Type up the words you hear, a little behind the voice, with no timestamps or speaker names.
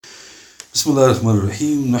Bismillah ar-Rahman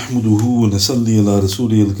ar-Rahim. Nahmaduhu wa nasalli ala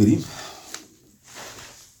Rasulih al-Kareem.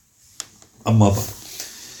 Amma ba'd.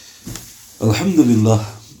 Alhamdulillah.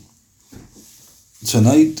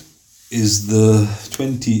 Tonight is the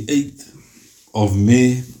 28th of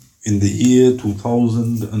May in the year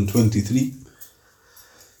 2023.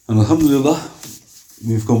 And Alhamdulillah,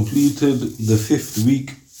 we've completed the 5th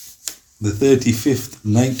week, the 35th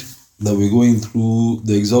night that we're going through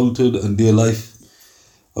the exalted and dear life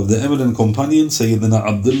of the eminent companion Sayyidina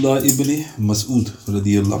Abdullah Ibn Masood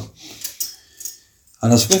radiyallahu.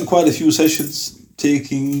 And I spent quite a few sessions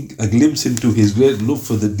taking a glimpse into his great love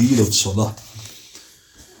for the deed of Salah.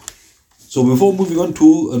 So before moving on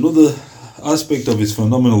to another aspect of his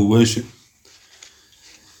phenomenal worship,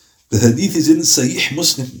 the hadith is in Sahih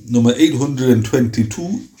Muslim, number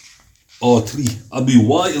 822 or 3. Abi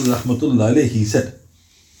Wa'il rahmatullah alayhi, he said,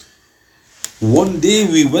 one day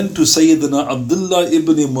we went to Sayyidina Abdullah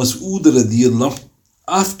Ibn Masood radiyallahu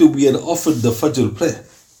after we had offered the Fajr prayer,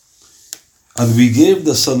 and we gave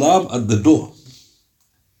the salam at the door.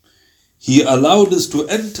 He allowed us to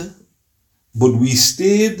enter, but we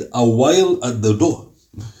stayed a while at the door.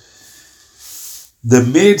 The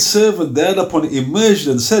maid servant thereupon emerged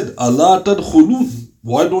and said, "Allah tadkhulun,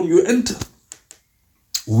 why don't you enter?"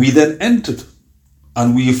 We then entered,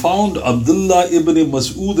 and we found Abdullah ibn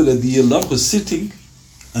Masood radiyallahu sitting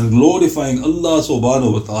and glorifying Allah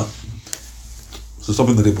subhanahu wa ta'ala. So stop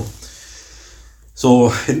in the report.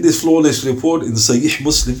 So in this flawless report in Sahih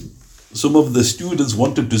Muslim, some of the students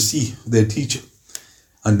wanted to see their teacher,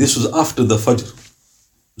 and this was after the Fajr.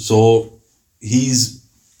 So he's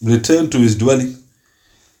returned to his dwelling,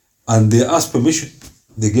 and they asked permission.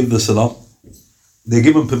 They give the salam. They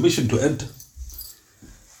give him permission to enter.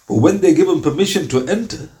 But when they give him permission to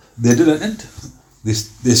enter, they didn't enter. They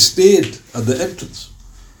stayed at the entrance.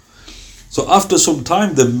 So after some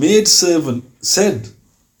time, the maid servant said,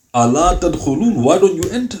 "Allah tadkhulun, why don't you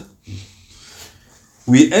enter?"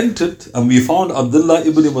 We entered and we found Abdullah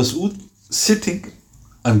ibn Masood sitting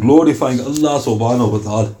and glorifying Allah subhanahu wa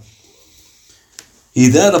ta'ala. He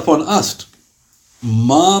thereupon asked,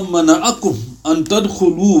 "Ma mana'akum an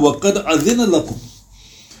tadkhulu wa qad adhina lakum?"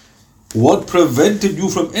 What prevented you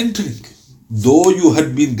from entering, though you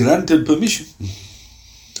had been granted permission?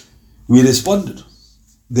 We responded,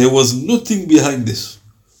 there was nothing behind this,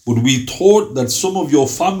 but we thought that some of your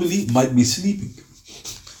family might be sleeping.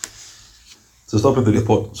 So stop at the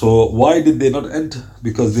report. So why did they not enter?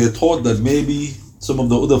 Because they thought that maybe some of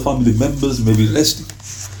the other family members may be resting.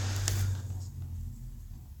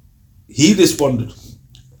 He responded,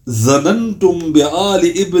 "Zanantum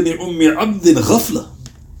bi'ali ibn Ummi Abd ghafla."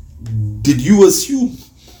 Did you assume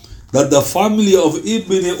that the family of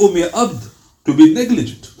Ibn Ummi Abd to be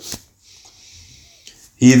negligent?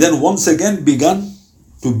 He then once again began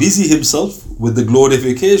to busy himself with the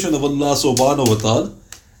glorification of Allah subhanahu wa ta'ala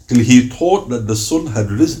till he thought that the sun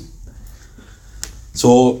had risen.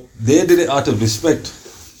 So they did it out of respect.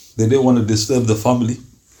 They didn't want to disturb the family.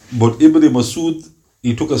 But Ibn Masood,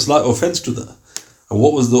 he took a slight offense to that. And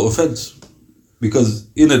what was the offense? Because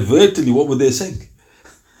inadvertently, what were they saying?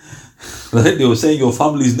 Right? They were saying your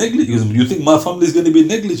family is negligent. You think my family is going to be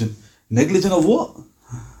negligent? Negligent of what?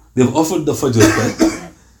 They've offered the Fajr prayer.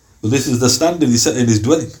 So this is the standard he set in his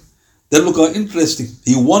dwelling. Then look how interesting.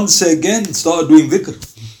 He once again started doing dhikr.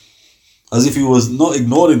 As if he was not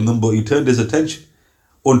ignoring them, but he turned his attention.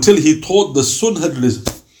 Until he thought the sun had risen.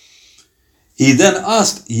 He then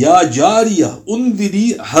asked, "Ya Jariya,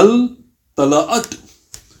 undiri hal tala'at."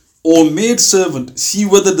 O maid servant, see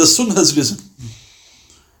whether the sun has risen.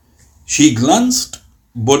 She glanced,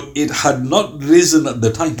 but it had not risen at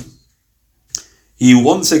the time. He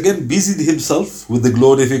once again busied himself with the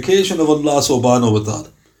glorification of Allah subhanahu wa ta'ala.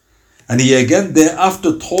 And he again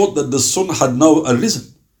thereafter thought that the sun had now arisen.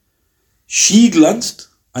 She glanced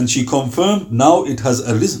and she confirmed, now it has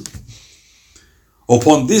arisen.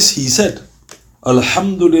 Upon this he said,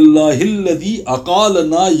 "Alhamdulillahilladhi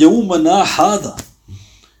aqalana yawmana hadha."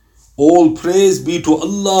 All praise be to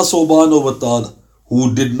Allah subhanahu wa ta'ala,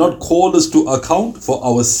 who did not call us to account for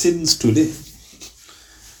our sins today.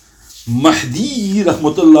 Mahdi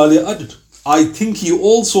rahmatullah alayhi added, I think he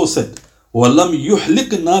also said, "Walam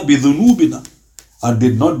yuhlikna bidhunubina," and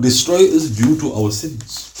did not destroy us due to our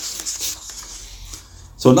sins.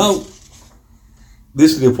 So now,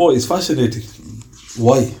 this report is fascinating.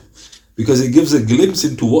 Why? Because it gives a glimpse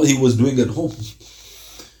into what he was doing at home.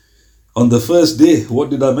 On the first day, what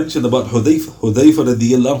did I mention about Hudayfa? Hudayfa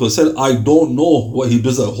radiyallahu anhu said, "I don't know what he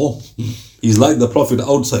does at home. He's like the Prophet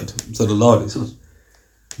outside." Sallallahu alaihi wasallam.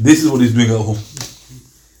 This is what he's doing at home.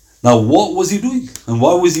 Now, what was he doing? And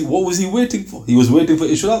what was he waiting for? He was waiting for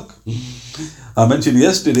Ishraq. I mentioned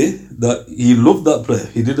yesterday that he loved that prayer.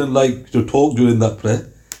 He didn't like to talk during that prayer.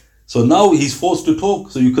 So now he's forced to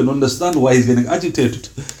talk, so you can understand why he's getting agitated.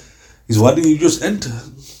 He's, why didn't you just enter?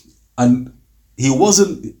 And he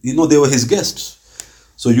wasn't, they were his guests.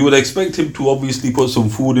 So you would expect him to obviously put some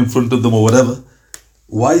food in front of them or whatever.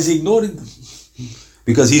 Why is he ignoring them?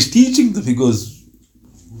 Because he's teaching them. He goes,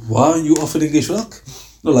 why aren't you offering Ishraq?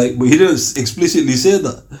 But he didn't explicitly say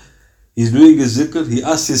that. He's doing his zikr. He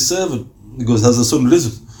asked his servant, he goes, has the sun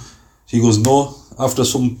risen? She goes, no. After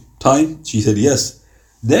some time, she said, yes.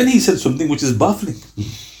 Then he said something which is baffling.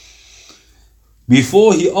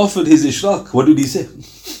 Before he offered his Ishraq, what did he say?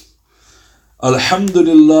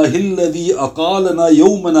 Alhamdulillahi alladhi aqalana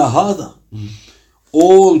yawmana hadha.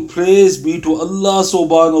 All praise be to Allah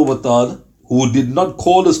subhanahu wa ta'ala, who did not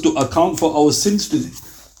call us to account for our sins today.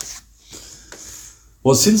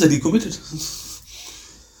 What sins had he committed?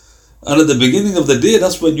 And at the beginning of the day,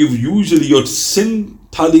 that's when your sin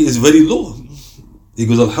tally is very low. He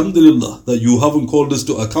goes, Alhamdulillah, that you haven't called us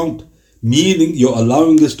to account, meaning you're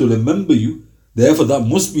allowing us to remember you. Therefore, that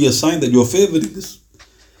must be a sign that you're favoring us.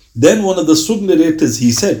 Then one of the sub-narrators,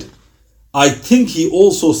 he said, I think he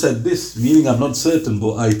also said this, meaning I'm not certain,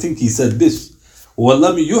 but I think he said this.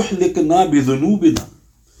 وَلَمْ يُحْلِقْنَا بِذُنُوبِنَا,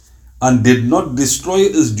 and did not destroy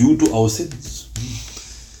us due to our sins.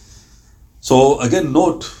 So again,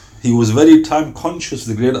 note, he was very time conscious,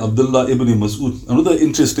 the great Abdullah Ibn Masood. Another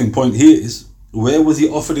interesting point here is, where was he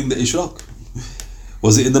offering the Ishraq?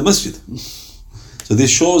 Was it in the masjid? So this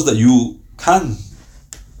shows that you can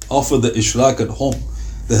offer the Ishraq at home.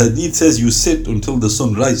 The hadith says you sit until the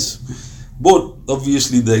sun rises. But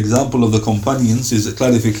obviously the example of the companions is a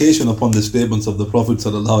clarification upon the statements of the Prophet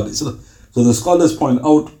ﷺ. So the scholars point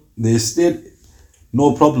out, they state,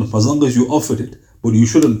 no problem, as long as you offered it, but you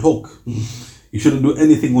shouldn't talk. You shouldn't do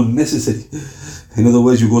anything unnecessary. In other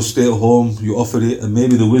words, you go stay at home, you offer it, and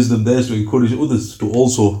maybe the wisdom there is to encourage others to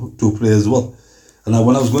also to pray as well. And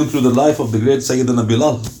when I was going through the life of the great Sayyidina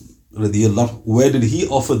Bilal, where did he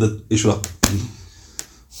offer the Ishraq?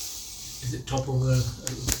 Is it top of the...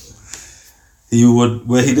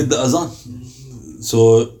 where he did the azan.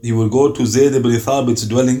 So he would go to Zayd ibn Thabit's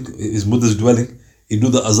dwelling, his mother's dwelling. He'd do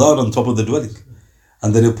the azan on top of the dwelling.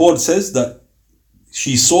 And the report says that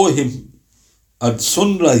she saw him at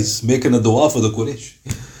sunrise making a dua for the Quraysh.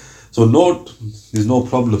 So note, there's no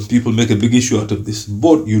problem. People make a big issue out of this.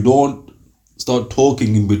 But you don't start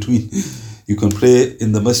talking in between. You can pray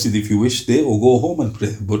in the masjid if you wish there, or go home and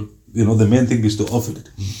pray. But the main thing is to offer it.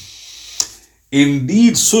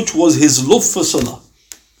 Indeed, such was his love for Salah,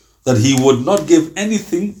 that he would not give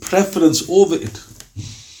anything preference over it.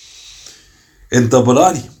 In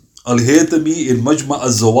Tabarani, Al-Haytami in Majma'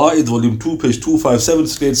 al-Zawaid, volume 2, page 257,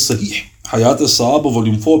 states Sahih Hayat al-Sahaba,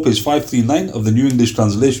 volume 4, page 539 of the New English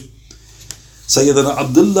Translation. Sayyidina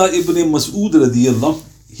Abdullah Ibn Masood radiyallahu,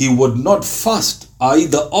 he would not fast, i.e.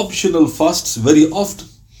 the optional fasts, very often.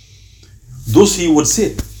 Thus he would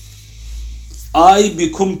say, I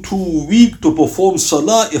become too weak to perform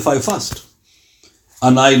Salah if I fast,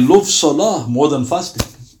 and I love Salah more than fasting.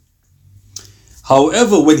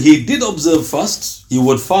 However, when he did observe fasts, he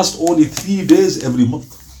would fast only 3 days every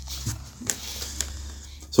month.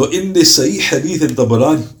 So in this Sahih Hadith in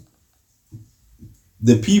Tabarani,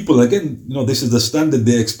 the people, again, this is the standard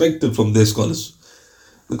they expected from their scholars.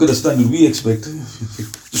 Look at the standard we expect.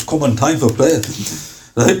 Just come on time for prayer.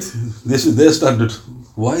 Right? This is their standard.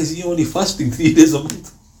 Why is he only fasting 3 days a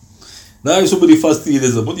month? Now if somebody fasts 3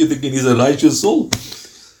 days a month, you're thinking he's a righteous soul.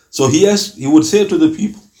 So he would say to the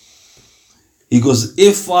people, he goes,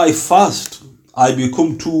 if I fast, I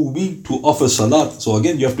become too weak to offer salat. So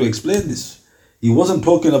again, you have to explain this. He wasn't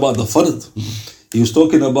talking about the fard. He was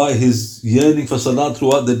talking about his yearning for salat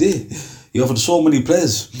throughout the day. He offered so many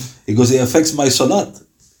prayers. He goes, it affects my salat.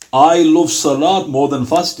 I love salat more than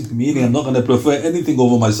fasting, meaning I'm not going to prefer anything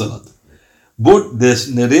over my salat. But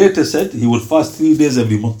the narrator said he would fast 3 days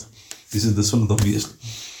every month. This is the sunnah, obviously.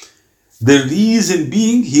 The reason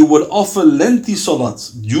being, he would offer lengthy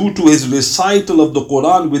salats due to his recital of the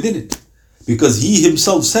Quran within it. Because he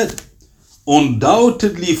himself said,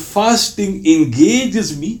 undoubtedly fasting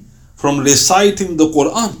engages me from reciting the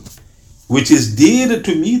Quran, which is dearer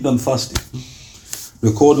to me than fasting.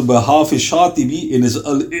 Recorded by Hafiz Shatibi in his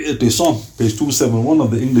Al-I'tisam, page 271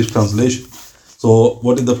 of the English translation. So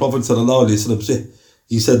what did the Prophet ﷺ say?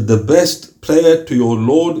 He said, the best prayer to your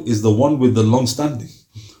Lord is the one with the long standing.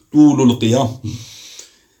 Tulul Qiyam.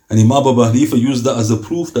 And Imam Abu Hanifa used that as a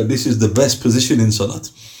proof that this is the best position in Salat.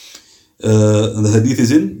 And the hadith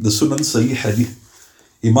is in the Sunan Sahih Hadith.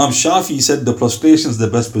 Imam Shafi said the prostration is the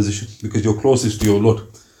best position because you're closest to your Lord.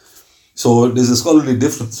 So there's a scholarly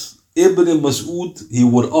difference. Ibn Masood, he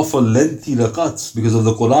would offer lengthy rakats because of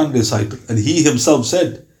the Quran recital. And he himself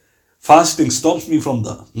said, fasting stops me from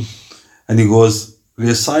that. And he goes,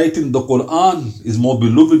 reciting the Quran is more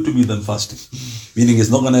beloved to me than fasting. Meaning it's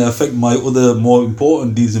not going to affect my other more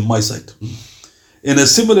important deeds in my sight. In a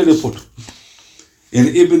similar report, in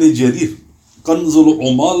Ibn Jarir, Kanzal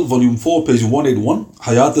Ummal, volume 4, page 181,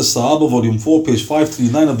 Hayat al-Sahaba, volume 4, page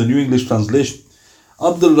 539 of the New English Translation,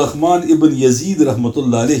 Abdul Rahman ibn Yazid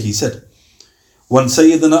rahmatullah alayhi, he said, when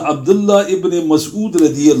Sayyidina Abdullah ibn Masood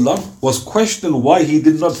radiyallahu anhu was questioned why he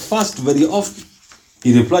did not fast very often,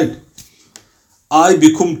 he replied, I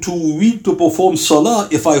become too weak to perform Salah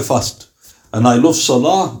if I fast, and I love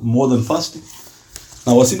Salah more than fasting.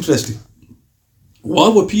 Now what's interesting, why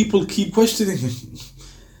would people keep questioning him?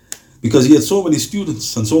 Because he had so many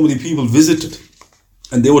students and so many people visited,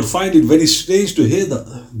 and they would find it very strange to hear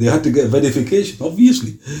that. They had to get verification,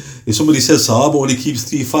 obviously. If somebody says Sahaba only keeps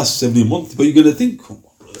 3 fasts every month, what are you going to think?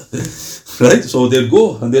 Right? So they'd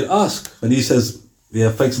go and they'd ask, and he says, it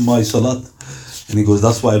affects my salat. And he goes,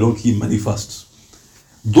 that's why I don't keep many fasts.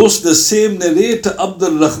 Thus the same narrator,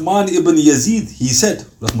 Abdul Rahman ibn Yazid, he said,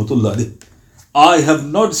 rahmatullah alayhi, I have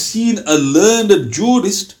not seen a learned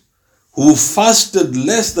jurist who fasted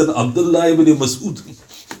less than Abdullah ibn Masood.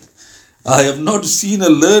 I have not seen a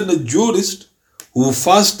learned jurist who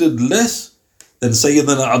fasted less than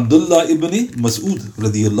Sayyidina Abdullah ibn Masood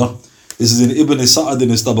radiyallahu. This is in Ibn Sa'ad in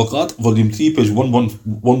his Tabaqat, volume 3, page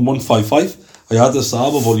 1155, Hayat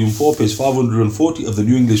al-Sahaba, volume 4, page 540 of the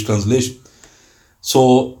New English Translation.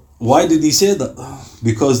 So, why did he say that?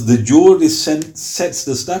 Because the jurist sets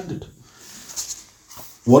the standard.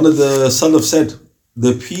 One of the Salaf said,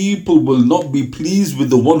 the people will not be pleased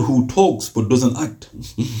with the one who talks but doesn't act.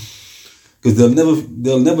 Because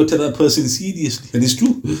they'll never take that person seriously. And it's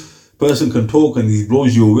true. Person can talk and he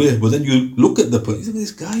blows you away, but then you look at the person,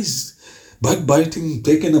 this guy's backbiting,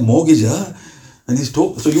 taking a mortgage, and he's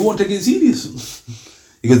talking, so you won't take it serious.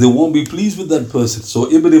 Because they won't be pleased with that person.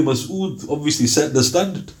 So Ibn Masood obviously set the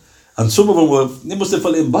standard. And some of them they must have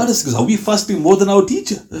felt embarrassed because are we fasting more than our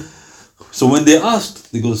teacher? So when they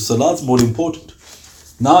asked, they go, Salat's more important.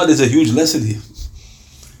 Now there's a huge lesson here.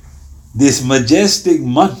 This majestic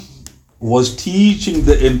man was teaching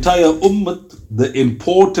the entire Ummah the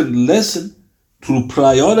important lesson to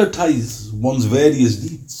prioritize one's various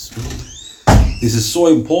deeds. This is so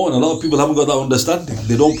important. A lot of people haven't got that understanding.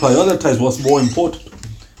 They don't prioritize what's more important.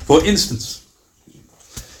 For instance,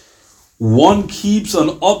 one keeps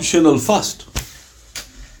an optional fast,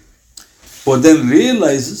 but then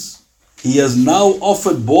realizes he has now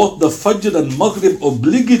offered both the Fajr and Maghrib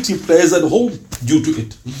obligatory prayers at home due to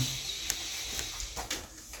it.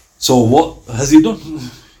 So what has he done?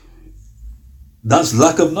 That's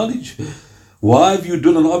lack of knowledge. Why have you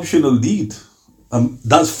done an optional deed?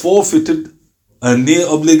 That's forfeited a near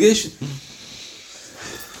obligation.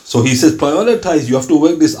 So he says, prioritize, you have to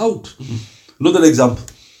work this out. Another example.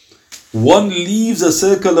 One leaves a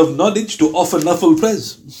circle of knowledge to offer nafil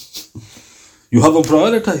prayers. You haven't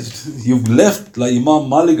prioritized. You've left, like Imam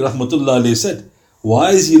Malik rahmatullah alayhi said,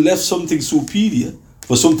 why has he left something superior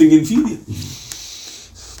for something inferior?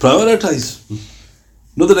 Prioritize.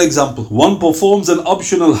 Another example. One performs an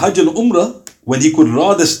optional Hajj and Umrah when he could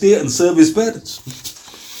rather stay and serve his parents.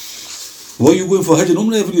 Why are you going for Hajj and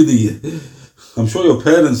Umrah every other year? I'm sure your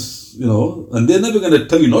parents, and they're never going to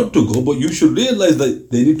tell you not to go, but you should realize that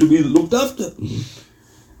they need to be looked after.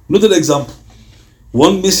 Another example.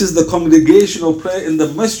 One misses the congregational prayer in the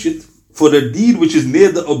masjid for a deed which is near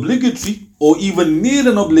the obligatory or even near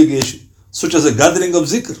an obligation, such as a gathering of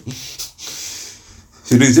Zikr.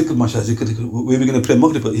 So you're doing Zikr, mashallah, Zikr, where are we going to pray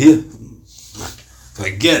Maghrib? Here. If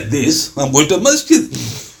I get this, I'm going to masjid.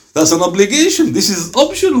 That's an obligation. This is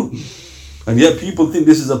optional. And yet people think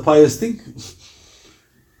this is a pious thing.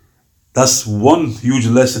 That's one huge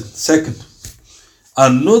lesson. Second,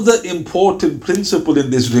 another important principle in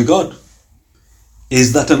this regard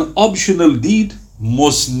is that an optional deed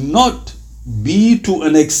must not be to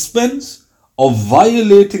an expense of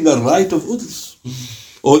violating a right of others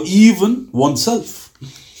or even oneself.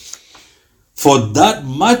 For that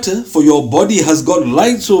matter, for your body has got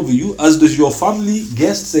rights over you, as does your family,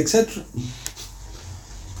 guests, etc.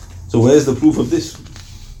 So where's the proof of this?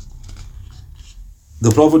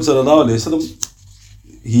 The Prophet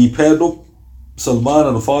ﷺ, he paired up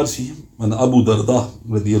Salman al-Farsi and Abu Darda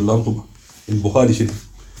radiyallahu anhu in Bukhari Sharif.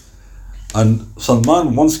 And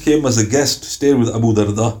Salman once came as a guest, stayed with Abu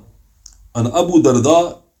Darda. And Abu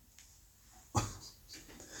Darda,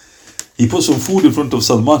 he put some food in front of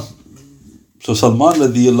Salman. So Salman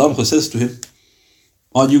radiallahu anhu says to him,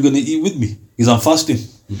 aren't you going to eat with me? He's on fasting.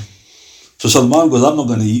 So Salman goes, I'm not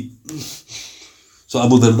going to eat. So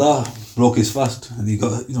Abu Darda broke his fast, and he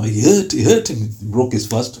got, he hurt him, he broke his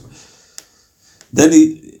fast. Then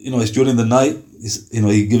it's during the night,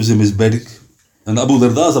 he gives him his bedding, and Abu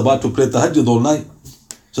Darda is about to pray tahajjud all night.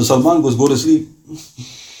 So Salman goes, go to sleep.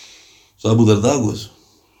 So Abu Darda goes,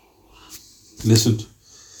 listen.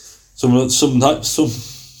 Some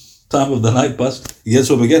time of the night passed, he gets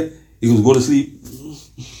up again, he goes, go to sleep.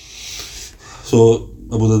 So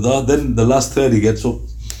Abu Darda, then the last third he gets up.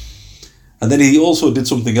 And then he also did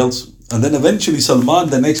something else. And then eventually Salman,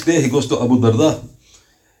 the next day, he goes to Abu Darda.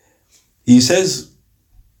 He says,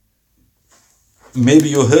 maybe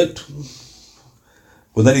you're hurt.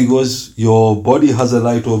 But then he goes, your body has a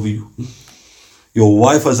right over you. Your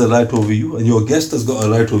wife has a right over you. And your guest has got a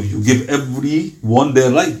right over you. Give everyone their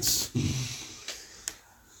rights.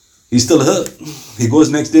 He's still hurt. He goes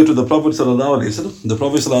next day to the Prophet ﷺ. The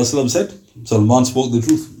Prophet ﷺ said, Salman spoke the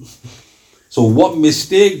truth. So what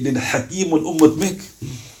mistake did Hakim al-Ummah make?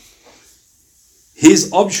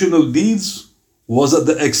 His optional deeds was at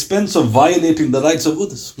the expense of violating the rights of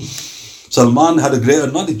others. Salman had a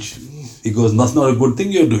greater knowledge. He goes, that's not a good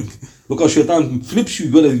thing you're doing. Look how Shaitan flips you.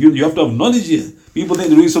 You have to have knowledge here. People think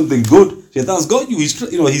they're doing something good. Shaitan's got you. He's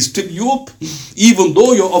stripped you up. Even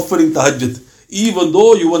though you're offering tahajjud. Even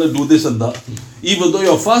though you want to do this and that. Even though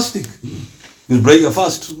you're fasting. You break your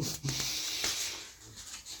fast.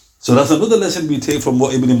 So that's another lesson we take from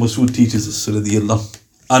what Ibn Masood teaches us.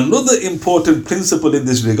 Another important principle in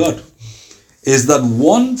this regard is that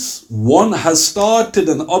once one has started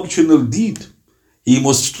an optional deed, he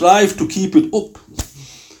must strive to keep it up.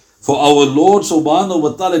 For our Lord subhanahu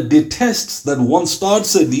wa ta'ala detests that one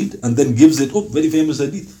starts a deed and then gives it up. Very famous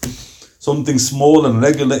hadith. Something small and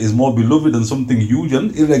regular is more beloved than something huge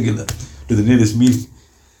and irregular, to the nearest meaning.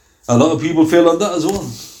 A lot of people fail on that as well.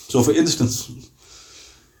 So for instance,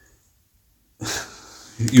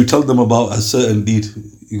 you tell them about a certain deed.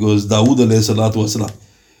 He goes, Dawood alayhi salatu wasalam,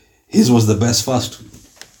 his was the best fast.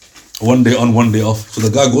 One day on, one day off. So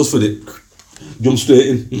the guy goes for it. Jumps straight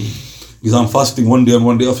in. Because I'm fasting one day on,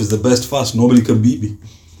 one day off is the best fast. Nobody can beat me.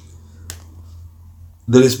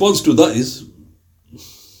 The response to that is,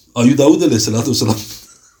 are you Dawood alayhi salatu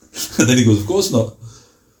wasalam? And then he goes, of course not.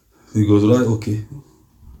 He goes, right, okay.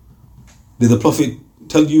 Did the Prophet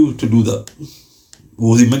tell you to do that?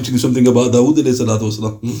 Was he mentioning something about Dawood alayhi salatu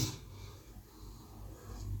wasalam?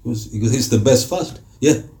 He goes, it's the best fast.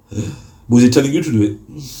 Yeah. Was he telling you to do it?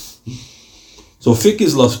 So fiqh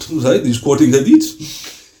is lost, right? He's quoting hadiths.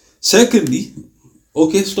 Secondly,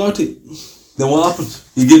 okay, start it. Then what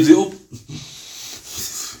happens? He gives it up.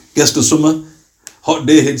 Gets to summer, hot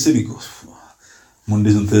day hits him. He goes,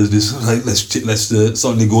 Mondays and Thursdays, right? Let's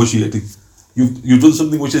start negotiating. You've done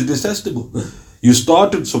something which is detestable. You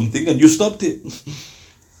started something and you stopped it.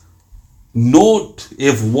 Note,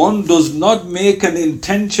 if one does not make an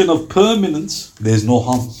intention of permanence, there is no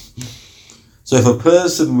harm. So if a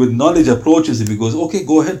person with knowledge approaches him, he goes, okay,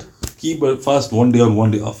 go ahead. Keep it fast one day on,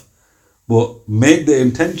 one day off. But make the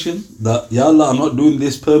intention that, Ya Allah, I'm not doing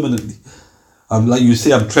this permanently. I'm like you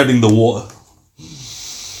say, I'm treading the water.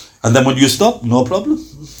 And then when you stop, no problem.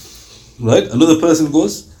 Right? Another person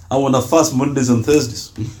goes, I want to fast Mondays and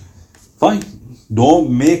Thursdays. Fine.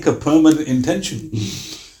 Don't make a permanent intention.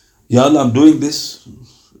 Ya Allah, I'm doing this.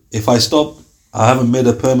 If I stop, I haven't made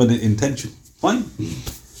a permanent intention. Fine.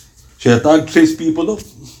 Shaitan trips people up.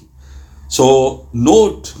 So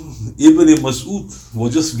note, Ibn Masood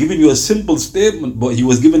was just giving you a simple statement, but he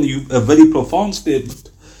was giving you a very profound statement.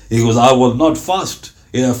 He goes, I will not fast.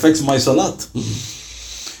 It affects my salat.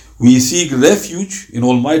 We seek refuge in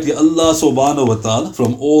Almighty Allah subhanahu wa ta'ala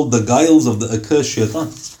from all the guiles of the accursed shaitan.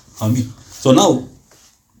 Ameen. So now,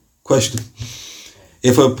 question.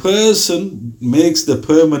 If a person makes the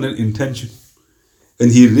permanent intention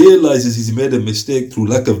and he realizes he's made a mistake through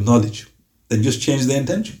lack of knowledge, then just change the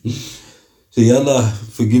intention. Say, Ya Allah,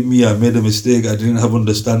 forgive me, I made a mistake, I didn't have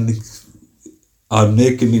understanding. I'm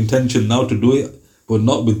making intention now to do it, but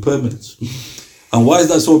not with permanence. And why is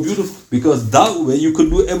that so beautiful? Because that way you can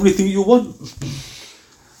do everything you want.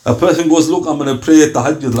 A person goes, look, I'm going to pray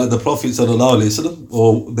tahajjud like the Prophet ﷺ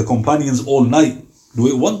or the companions all night. Do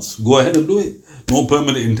it once, go ahead and do it. No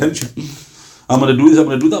permanent intention. I'm going to do this, I'm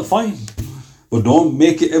going to do that, fine. But don't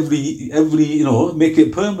make it make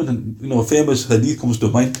it permanent. Famous hadith comes to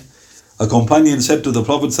mind. A companion said to the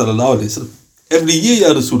Prophet ﷺ, every year,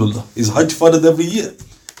 Ya Rasulullah, is Hajj farad every year.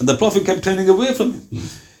 And the Prophet kept turning away from him.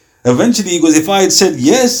 Eventually he goes, if I had said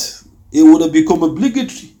yes, it would have become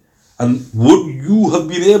obligatory. And would you have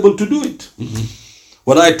been able to do it?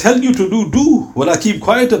 What I tell you to do, do. What I keep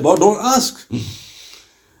quiet about, don't ask.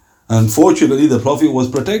 Unfortunately, the Prophet was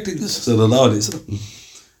protecting this. So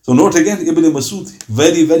note again, Ibn Masood,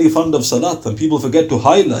 very, very fond of Salat. And people forget to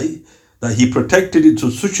highlight that he protected it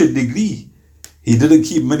to such a degree. He didn't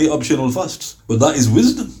keep many optional fasts. But that is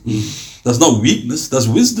wisdom. That's not weakness, that's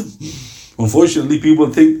wisdom. Unfortunately, people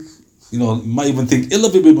think, might even think ill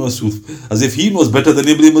of Ibn Masood, as if he knows better than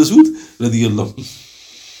Ibn Masood.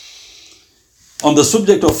 On the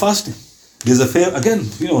subject of fasting, there's a fair, again,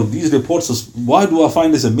 these reports, why do I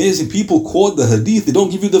find this amazing? People quote the hadith, they don't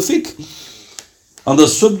give you the fiqh. On the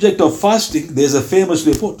subject of fasting, there's a famous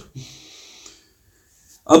report.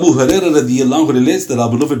 Abu Hurairah radiyallahu anhu relates that our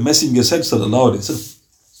beloved Messenger said, sallallahu alayhi wa sallam,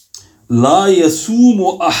 لا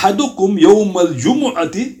يصوم أحدكم يوم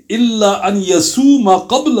الجمعة إلا أن يصوم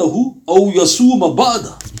قبله أو يصوم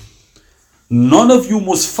بعده. None of you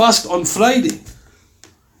must fast on Friday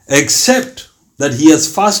except that he has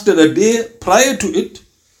fasted a day prior to it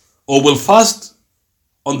or will fast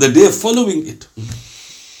on the day following it.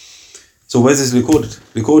 So where is this recorded?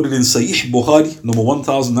 Recorded in Sahih Bukhari, number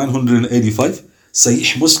 1985,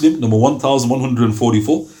 Sahih Muslim, number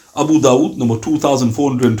 1144, Abu Dawood, number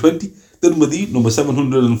 2420, Tirmidhi, number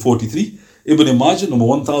 743, Ibn Majah, number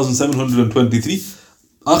 1723,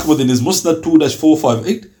 Ahmad in his Musnad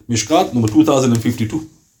 2-458, Mishkat, number 2052.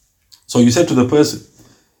 So you said to the person,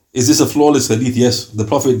 is this a flawless hadith? Yes, the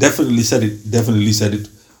Prophet definitely said it.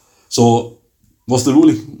 So what's the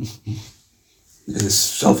ruling? It's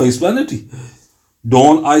self-explanatory.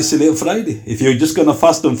 Don't isolate Friday. If you're just going to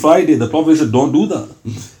fast on Friday, the Prophet said don't do that.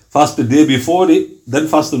 Fast the day before it, then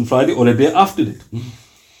fast on Friday or a day after it.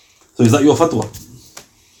 So is that your fatwa?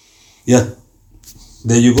 Yeah.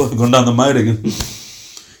 There you go. Going down the mire again.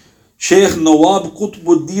 Sheikh Nawab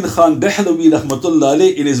Qutbuddin Khan Dehlawi rahmatullah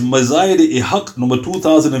alayh in his Mazahir-e-Haq number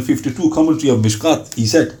 2052 commentary of Mishkat, he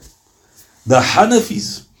said, the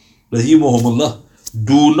Hanafis, rahimahumullah,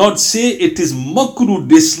 do not say it is makruh,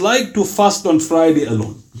 dislike to fast on Friday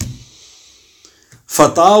alone.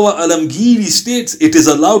 Fatawa Alamgiri states it is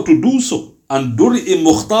allowed to do so, and Dur-i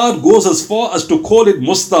Mukhtar goes as far as to call it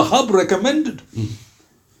mustahab, recommended.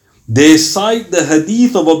 They cite the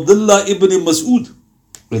hadith of Abdullah Ibn Masood.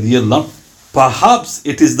 Perhaps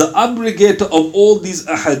it is the abrogator of all these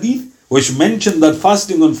ahadith which mention that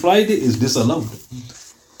fasting on Friday is disallowed.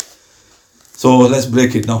 So let's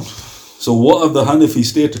break it down. So what have the Hanafi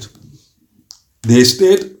stated? They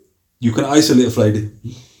state you can isolate Friday.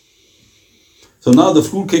 So now the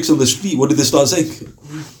fruitcakes on the street, what did they start saying?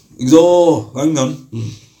 Oh, hang on.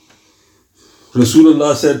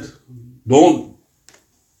 Rasulullah said, don't.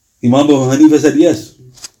 Imam Abu Hanifa said, yes,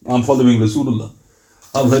 I'm following Rasulullah.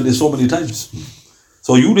 I've heard this so many times.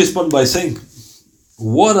 So you respond by saying,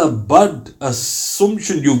 what a bad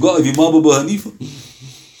assumption you got of Imam Abu Hanifa.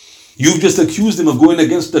 You've just accused him of going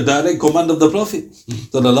against the direct command of the Prophet. Is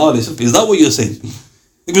that what you're saying?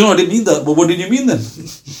 No, I didn't mean that. But what did you mean then?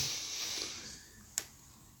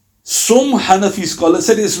 Some Hanafi scholars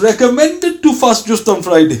said it's recommended to fast just on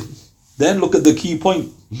Friday. Then look at the key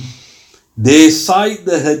point. They cite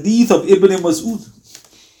the hadith of Ibn Masood.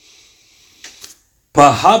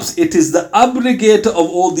 Perhaps it is the abrogator of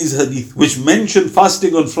all these hadith which mention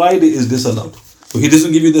fasting on Friday is disallowed. So he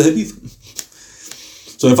doesn't give you the hadith.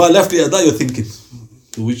 So if I left it at that, you're thinking,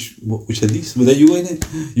 which hadith? But there you go in it.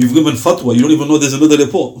 You've given fatwa, you don't even know there's another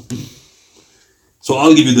report. So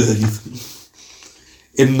I'll give you the hadith.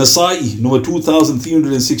 In Nasa'i, number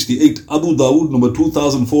 2368, Abu Dawood, number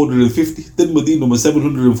 2450, Tirmidhi, number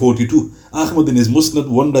 742, Ahmad in his Musnad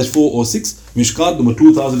 1-406, Mishkat, number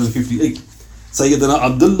 2058. Sayyidina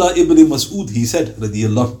Abdullah Ibn Masood, he said,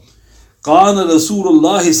 radiyallahu, Qana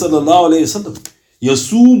Rasulullah sallallahu alayhi wa sallam,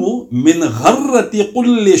 Yasumu min gharrati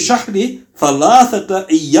kulli shahri thalathata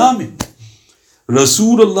ayyamin.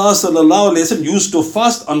 Rasulullah sallallahu alayhi wa sallam used to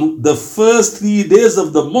fast on the first 3 days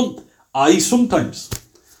of the month, i.e. sometimes.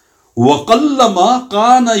 وَقَلَّمَا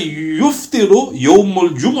كَانَ يُفْتِرُ يَوْمُ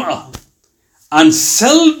الْجُمْعَةِ. And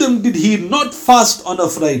seldom did he not fast on a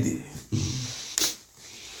Friday.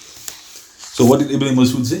 So what did Ibn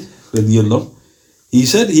Masood say? He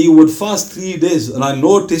said he would fast 3 days, and I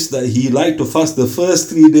noticed that he liked to fast the first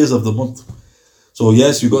 3 days of the month. So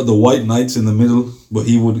yes, you got the white nights in the middle, but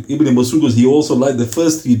Ibn Masood he also liked the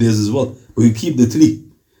first 3 days as well, but he keep the 3.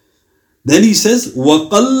 Then he says,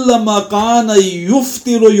 وَقَلَّمَا كَانَ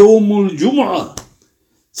يُفْتِرُ يَوْمُ الْجُمْعَةِ.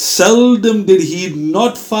 Seldom did he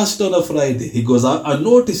not fast on a Friday. He goes, I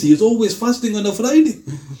notice he is always fasting on a Friday.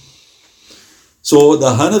 So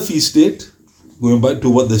the Hanafi state, going back to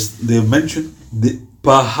what they've mentioned,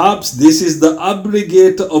 perhaps this is the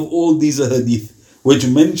abrogator of all these hadith, which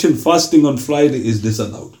mention fasting on Friday is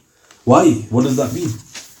disallowed. Why? What does that mean?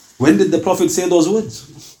 When did the Prophet say those words?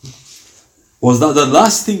 Was that the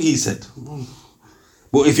last thing he said?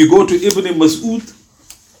 But if you go to Ibn Masood,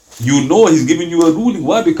 you know he's giving you a ruling.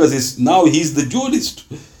 Why? Because he's the jurist.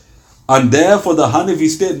 And therefore the Hanafi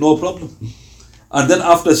state, no problem. And then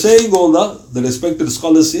after saying all that, the respected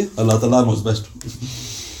scholars say, Allah Ta'ala knows best.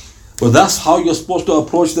 But that's how you're supposed to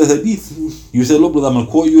approach the hadith. You say, look brother, I'm going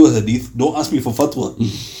to quote you a hadith. Don't ask me for fatwa.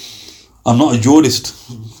 I'm not a jurist.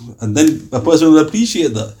 And then a person will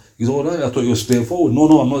appreciate that. He's all right, I thought you were straightforward.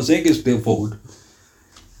 No, I'm not saying it's straightforward.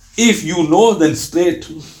 If you know, then straight.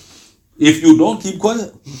 If you don't, keep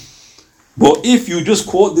quiet. But if you just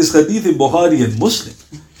quote this hadith in Bukhari and Muslim,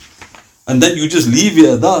 and then you just leave it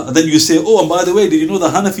at that, and then you say, oh, and by the way, did you know the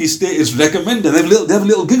Hanafi state is recommended? They have a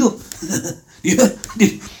little giggle. Do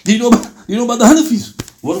you know about the Hanafis?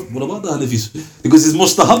 What about the Hanafis? Because it's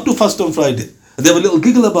mustahab to fast on Friday. And they have a little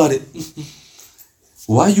giggle about it.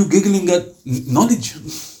 Why are you giggling at knowledge?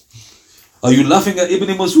 Are you laughing at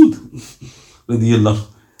Ibn Masood?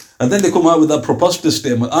 And then they come out with that preposterous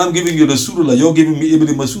statement. I'm giving you Rasulullah, you're giving me Ibn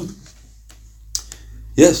Masood.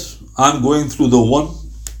 Yes, I'm going through the one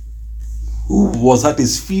who was at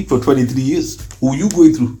his feet for 23 years. Who are you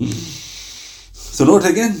going through? So note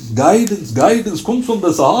again, guidance comes from the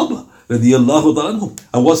Sahaba.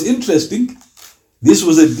 And what's interesting, this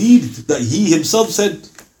was a deed that he himself said,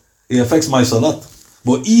 it affects my salat.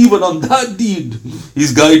 But even on that deed,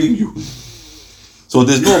 he's guiding you. So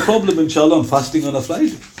there's no problem, inshallah, on fasting on a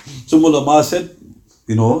Friday. Some ulama said,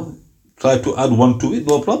 try to add one to it,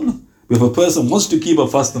 no problem. If a person wants to keep a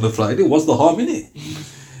fast on a Friday, what's the harm in it?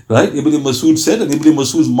 Right? Ibn Masood said, and Ibn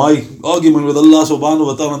Masood's my argument with Allah subhanahu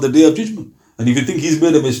wa ta'ala on the day of judgment. And if you think he's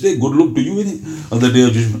made a mistake, good luck to you in it on the day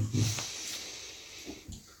of judgment.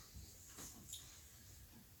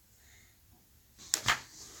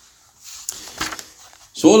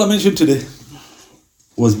 So all I mentioned today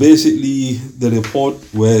was basically the report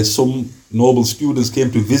where some noble students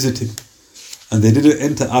came to visit him and they didn't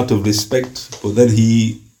enter out of respect, but then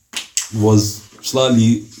he was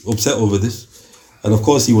slightly upset over this. And of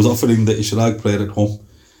course he was offering the Ishraq prayer at home.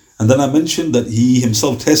 And then I mentioned that he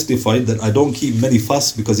himself testified that I don't keep many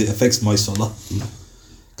fasts because it affects my salah.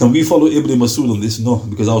 Can we follow Ibn Masood on this? No,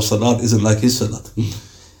 because our salat isn't like his salat.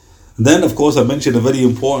 Then of course I mentioned a very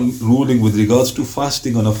important ruling with regards to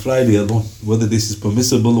fasting on a Friday alone, whether this is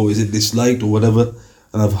permissible or is it disliked or whatever.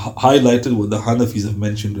 And I've highlighted what the Hanafis have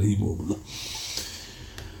mentioned, rahimahullah.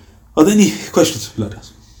 Are there any questions? Let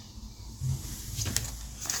us.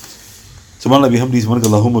 سبحان الله بحمده سبحانك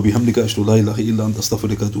اللهم بحمدك أشهد أن لا إله إلا أنت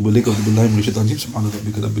أستغفرك وأتوب إليك وأعوذ بالله من الشيطان الرجيم سبحان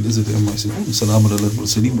ربك رب العزة عما يصفون وسلام على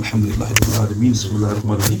المرسلين والحمد لله رب العالمين بسم الله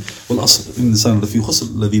الرحمن الرحيم والعصر إن الإنسان لفي خسر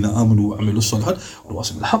الذين آمنوا وعملوا الصالحات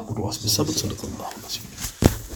والتواصوا بالحق والتواصوا بالصبر صدق الله العظيم.